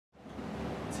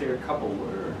say a couple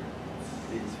words.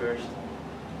 Ladies first.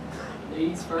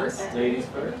 Ladies first? Ladies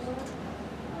first.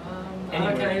 Can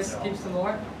I just keep some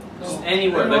more? Just any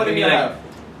word. Like, could be like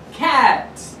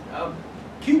cat,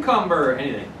 cucumber,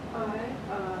 anything.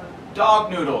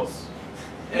 Dog noodles.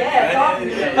 Yeah, dog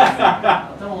noodles.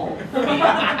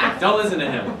 Don't listen to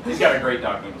him. He's got a great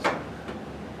dog noodles.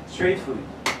 Street food.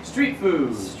 Street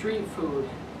food. Street food.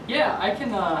 Yeah, I can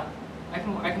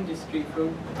do street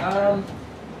food.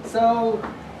 So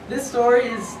this story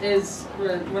is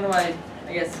one of my,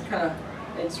 I guess, kind of,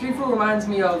 street food reminds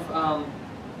me of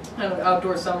kind of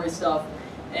outdoor summery stuff,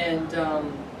 and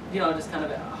you know, just kind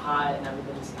of hot and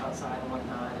everybody's outside and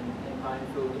whatnot and buying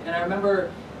food. And I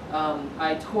remember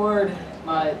I toured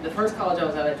the first college I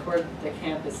was at. I toured the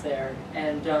campus there,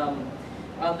 and on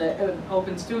the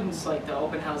open students, like the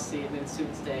open house, the Admitted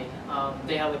Students Day,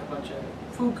 they had like a bunch of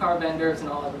food car vendors,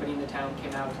 and everybody in the town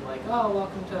came out to like, oh,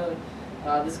 welcome to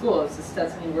the school. It's the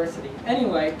Stetson University.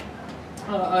 Anyway,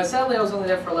 sadly I was only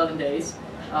there for 11 days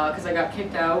because I got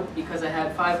kicked out because I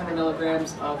had 500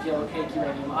 milligrams of yellow cake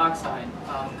uranium oxide,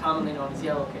 commonly known as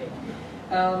yellow cake.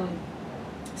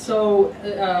 So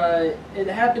it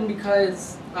happened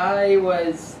because I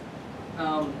was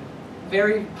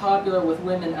very popular with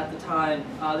women at the time.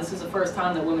 This was the first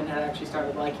time that women had actually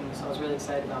started liking me, so I was really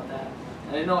excited about that.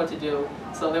 I didn't know what to do,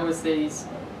 so there was these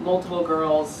multiple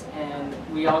girls, and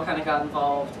we all kind of got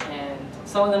involved, and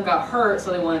some of them got hurt,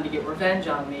 so they wanted to get revenge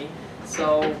on me.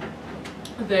 So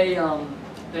they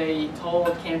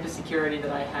told campus security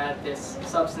that I had this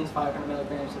substance, 500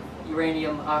 milligrams of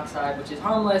uranium oxide, which is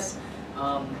harmless.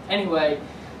 Anyway,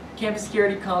 campus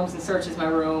security comes and searches my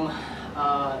room.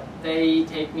 They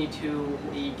take me to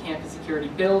the campus security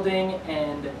building,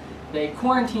 and they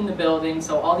quarantine the building,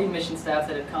 so all the admission staff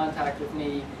that had contact with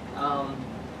me,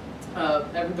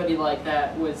 everybody like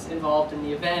that was involved in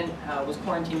the event, was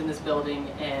quarantined in this building,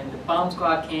 and the bomb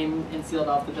squad came and sealed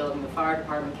off the building, the fire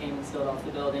department came and sealed off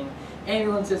the building,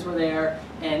 ambulances were there,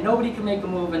 and nobody could make a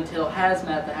move until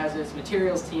HAZMAT, the hazardous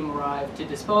materials team, arrived to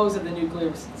dispose of the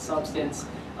nuclear substance.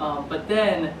 But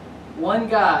then one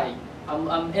guy,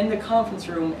 I'm in the conference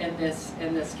room in this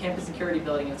campus security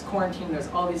building. It's quarantined. There's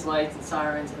all these lights and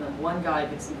sirens, and then one guy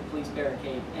gets to the police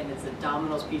barricade, and it's the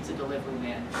Domino's pizza delivery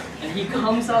man. And he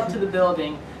comes up to the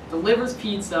building, delivers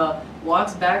pizza,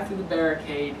 walks back through the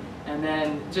barricade, and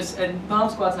then and bomb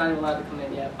squad's not even allowed to come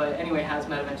in yet. But anyway,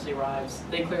 HAZMAT eventually arrives.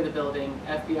 They clear the building.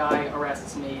 FBI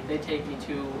arrests me. They take me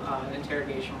to an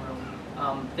interrogation room.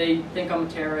 They think I'm a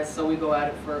terrorist, so we go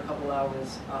at it for a couple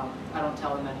hours. I don't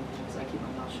tell them anything because I keep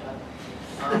my mouth shut.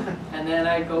 And then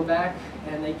I go back,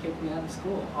 and they kick me out of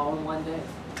school, all in one day.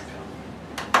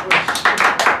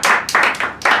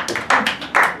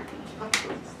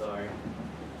 True story.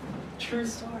 True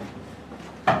story.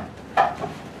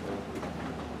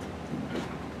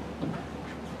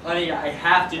 Honey, I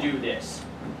have to do this.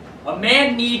 A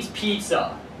man needs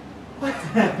pizza. What?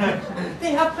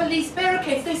 They have police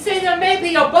barricades. They say there may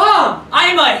be a bomb.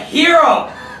 I'm a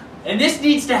hero, and this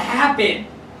needs to happen.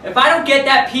 If I don't get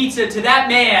that pizza to that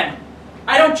man,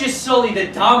 I don't just sully the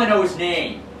Domino's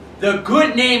name, the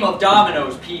good name of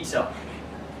Domino's Pizza,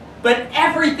 but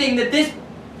everything that this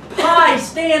pie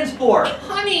stands for.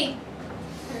 Honey.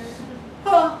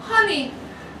 Oh, honey.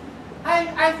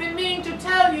 I've been meaning to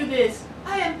tell you this.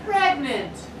 I am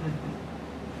pregnant.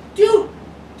 Do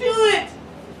it.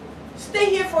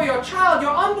 Stay here for your child, your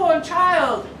unborn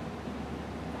child.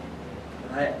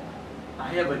 I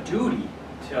have a duty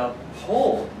to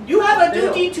uphold. You have a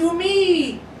duty to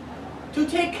me, to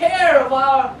take care of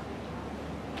our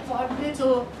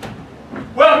little...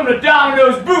 Welcome to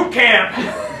Domino's Boot Camp!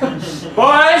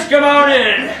 Boys, come on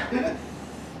in!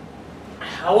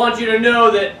 I want you to know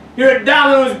that here at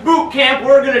Domino's Boot Camp,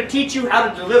 we're going to teach you how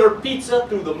to deliver pizza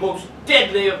through the most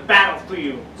deadly of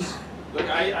battlefields. Look,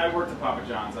 I worked at Papa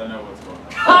John's. I know what's going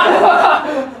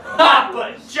on.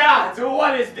 Papa John's! So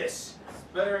what is this? It's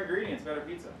better ingredients, better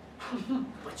pizza.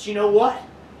 But you know what?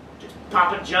 Does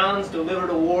Papa John's deliver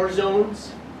to war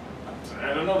zones?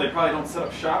 I don't know. They probably don't set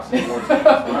up shops anymore.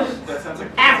 That sounds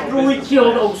like After we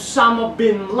killed Osama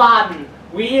bin Laden,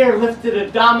 we airlifted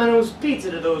a Domino's pizza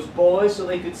to those boys so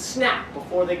they could snack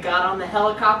before they got on the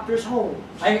helicopters home.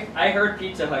 I heard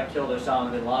Pizza Hut killed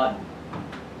Osama bin Laden.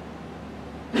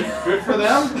 Good for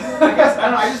them. I guess I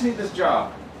don't know. I just need this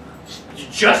job. You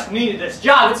just needed this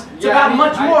job. It's about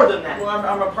much more than that. Well,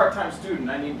 I'm a part-time student.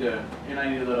 I need a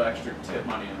little extra tip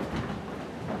money.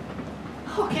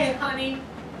 Okay, honey.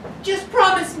 Just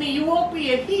promise me you won't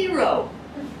be a hero.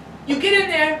 You get in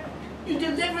there, you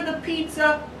deliver the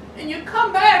pizza, and you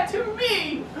come back to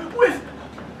me with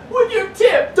your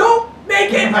tip. Don't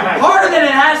make it harder than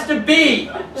it has to be.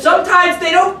 Sometimes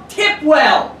they don't tip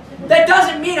well. That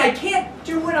doesn't mean I can't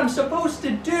do what I'm supposed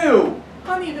to do.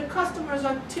 Honey, the customers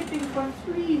are tipping for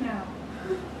free now.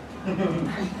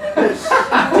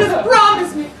 Just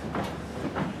promise me.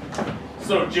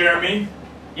 So, Jeremy,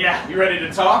 Yeah. you ready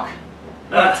to talk?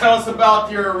 Tell us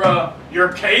about your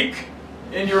cake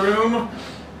in your room.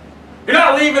 You're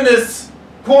not leaving this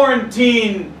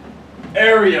quarantine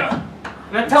area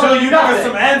I'm not until telling you you give us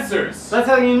nothing. some answers. I'm not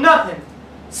telling you nothing.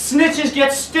 Snitches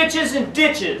get stitches and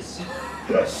ditches.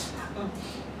 Is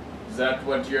that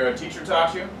what your teacher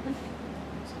taught you?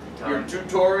 Your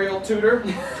tutorial tutor?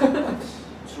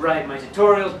 That's right. My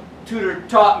tutorial tutor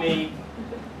taught me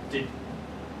to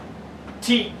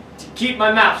keep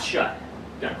my mouth shut.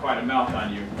 Got quite a mouth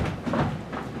on you.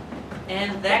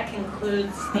 And that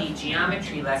concludes the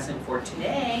geometry lesson for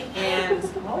today. And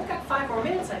well, we've got 5 more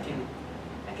minutes. I can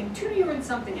tutor you in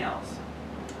something else.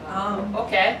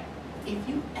 Okay. If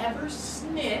you ever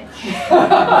snitch,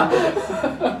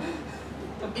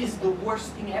 is the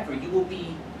worst thing ever. You will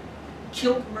be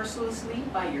killed mercilessly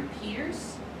by your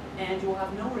peers, and you will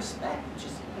have no respect, which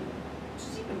is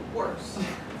even worse.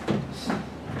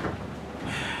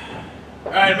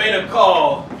 I made a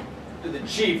call to the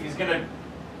chief. He's gonna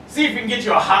see if he can get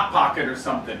you a hot pocket or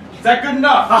something. Is that good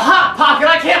enough? A hot pocket?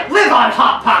 I can't live on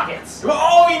hot pockets. Well,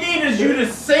 all we need is you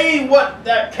to say what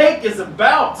that cake is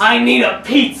about. I need a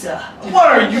pizza. What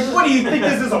are you? What do you think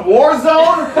this is, a war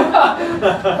zone?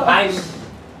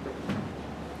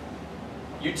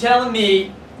 You telling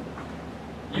me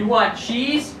you want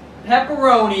cheese,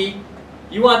 pepperoni,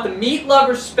 you want the meat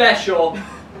lover special,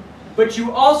 but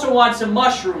you also want some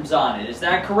mushrooms on it, is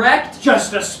that correct?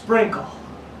 Just a sprinkle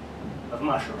of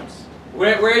mushrooms.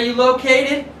 Where are you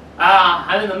located?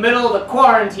 I'm in the middle of the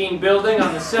quarantine building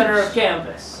on the center of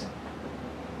campus.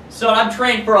 Son, I'm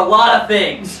trained for a lot of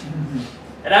things.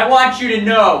 And I want you to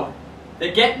know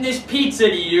that getting this pizza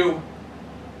to you,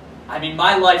 I mean,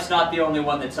 my life's not the only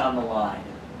one that's on the line.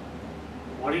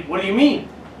 What do you mean?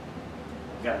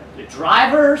 You got a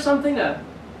driver or something?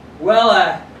 Well,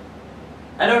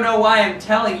 I don't know why I'm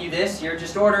telling you this. You're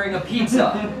just ordering a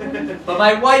pizza. But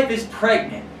my wife is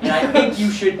pregnant, and I think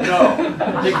you should know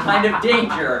the kind of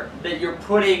danger that you're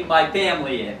putting my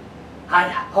family in.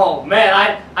 Oh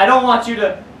man, I don't want you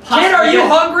to. Kid, are you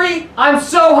hungry? I'm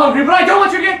so hungry, but I don't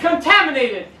want you to get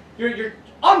contaminated. Your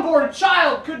unborn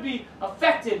child could be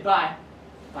affected by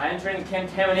entering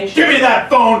contamination. Give me that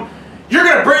phone. You're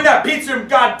gonna bring that pizza to him,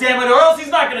 goddammit, or else he's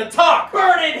not gonna talk.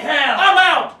 Burn in hell! I'm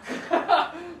out.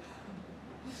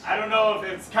 I don't know if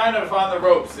it's kind of on the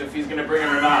ropes if he's gonna bring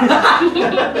him or not.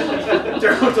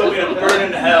 Daryl told me to burn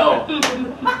in hell.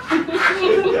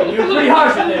 You're pretty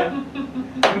harsh with him.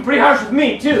 You're pretty harsh with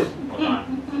me too. Hold on.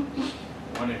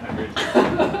 1-800.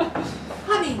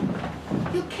 Honey,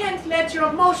 you can't let your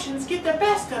emotions get the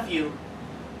best of you.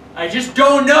 I just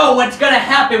don't know what's gonna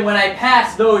happen when I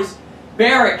pass those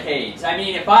barricades. I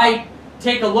mean, if I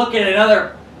take a look at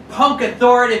another punk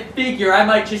authoritative figure, I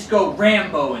might just go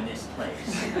Rambo in this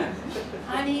place.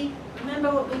 Honey,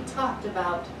 remember what we talked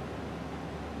about?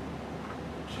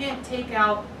 You can't take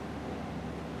out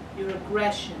your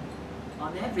aggression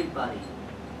on everybody.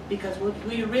 Because what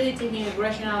you're really taking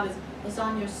aggression out is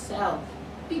on yourself.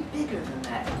 Be bigger than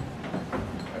that.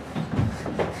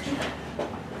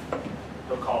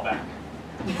 He'll call back.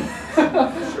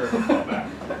 Sure, he'll call back.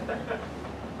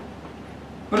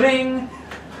 Bring.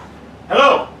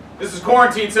 Hello, this is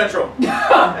Quarantine Central.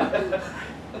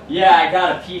 Yeah, I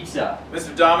got a pizza.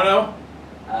 Mr. Domino?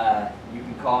 You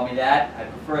can call me that. I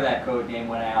prefer that code name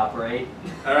when I operate.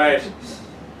 Alright.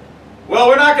 Well,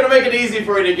 we're not going to make it easy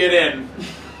for you to get in.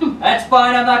 That's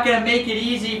fine, I'm not gonna make it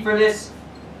easy for this.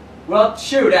 Well,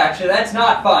 shoot, actually, that's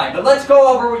not fine. But let's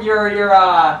go over your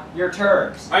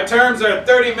terms. My terms are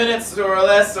 30 minutes or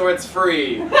less, or it's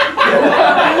free. Okay,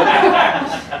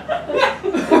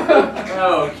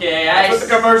 That's what the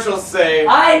commercials say.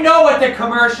 I know what the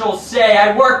commercials say.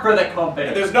 I work for the And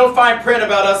company. there's no fine print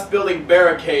about us building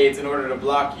barricades in order to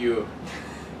block you.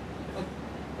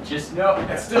 Just know.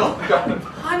 It's still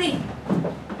Honey,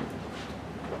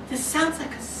 this sounds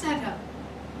like a setup.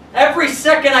 Every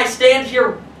second I stand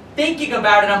here thinking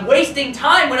about it, I'm wasting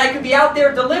time when I could be out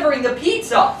there delivering the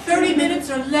pizza. 30 minutes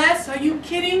or less? Are you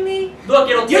kidding me? Look,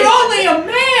 it'll take. You're only a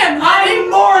man, honey! I'm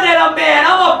more than a man.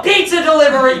 I'm a pizza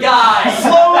delivery guy.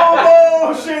 slow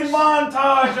motion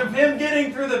montage of him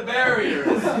getting through the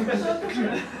barriers.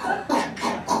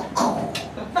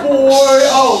 Boy,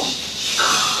 oh.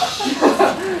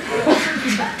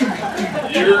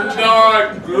 You're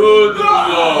not good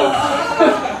enough.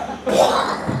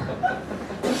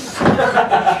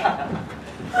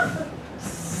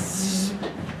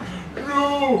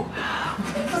 No.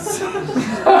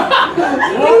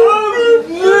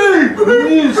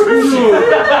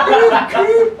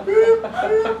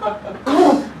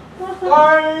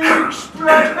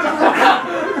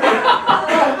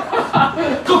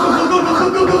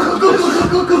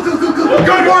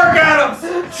 Good work, Adams!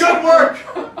 Good work!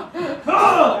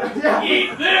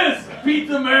 Eat this,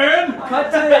 pizza man!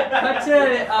 Cut to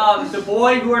the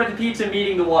boy who ordered the pizza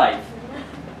meeting the wife.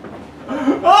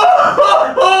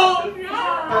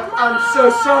 I'm so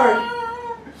sorry.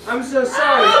 I'm so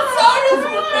sorry. Cyrus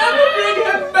will never bring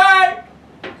him back.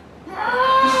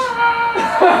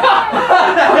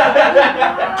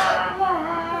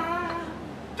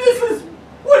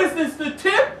 What is this, the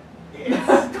tip?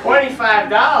 It's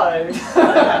 $25.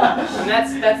 And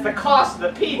that's the cost of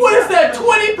the pizza. What is that,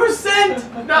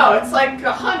 20%? No, it's like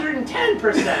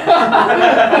 110%.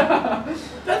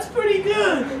 That's pretty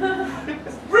good.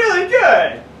 It's really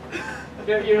good.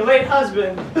 Your late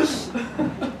husband.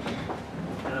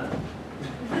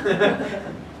 I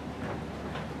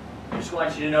just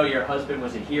want you to know your husband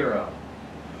was a hero.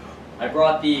 I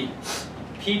brought the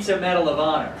Pizza Medal of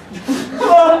Honor.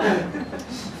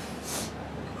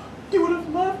 You would have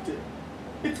loved it.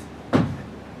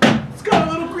 It's got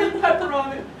a little green pepper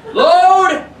on it.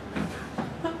 Load!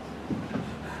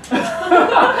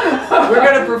 We're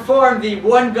going to perform the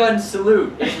one-gun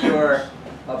salute in your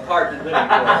apartment living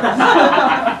quarters.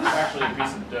 Actually, a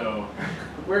piece of dough.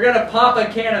 We're going to pop a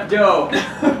can of dough.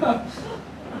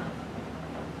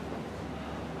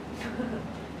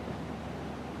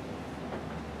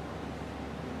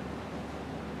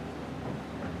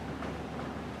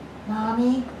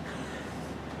 Mommy?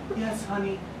 Yes,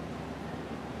 honey.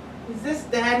 Is this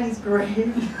Daddy's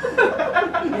grave?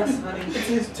 Yes, honey. It's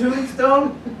his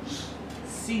tombstone.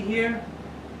 See here?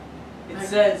 It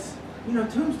says, you know,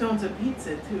 tombstones are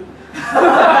pizza, too.